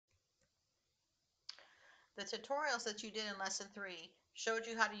the tutorials that you did in lesson 3 showed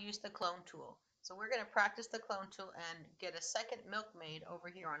you how to use the clone tool. So we're going to practice the clone tool and get a second milkmaid over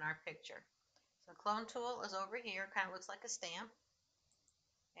here on our picture. So clone tool is over here, kind of looks like a stamp.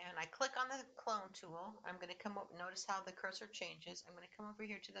 And I click on the clone tool. I'm going to come up, notice how the cursor changes. I'm going to come over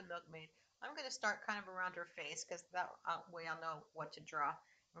here to the milkmaid. I'm going to start kind of around her face because that way I'll know what to draw.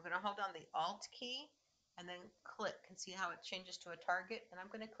 We're going to hold down the Alt key and then click and see how it changes to a target. And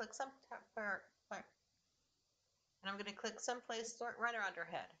I'm going to click someplace right around her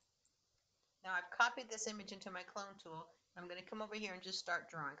head. Now I've copied this image into my clone tool. I'm going to come over here and just start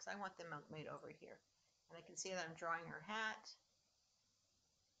drawing because I want the milkmaid over here. And I can see that I'm drawing her hat.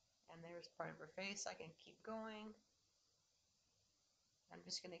 And there's part of her face. I can keep going. I'm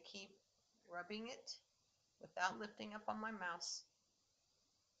just going to keep rubbing it without lifting up on my mouse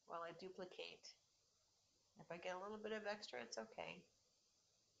while I duplicate. If I get a little bit of extra, it's okay.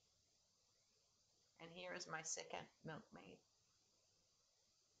 And here is my second milkmaid.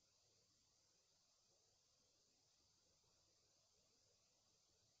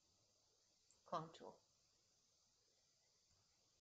 Clone tool.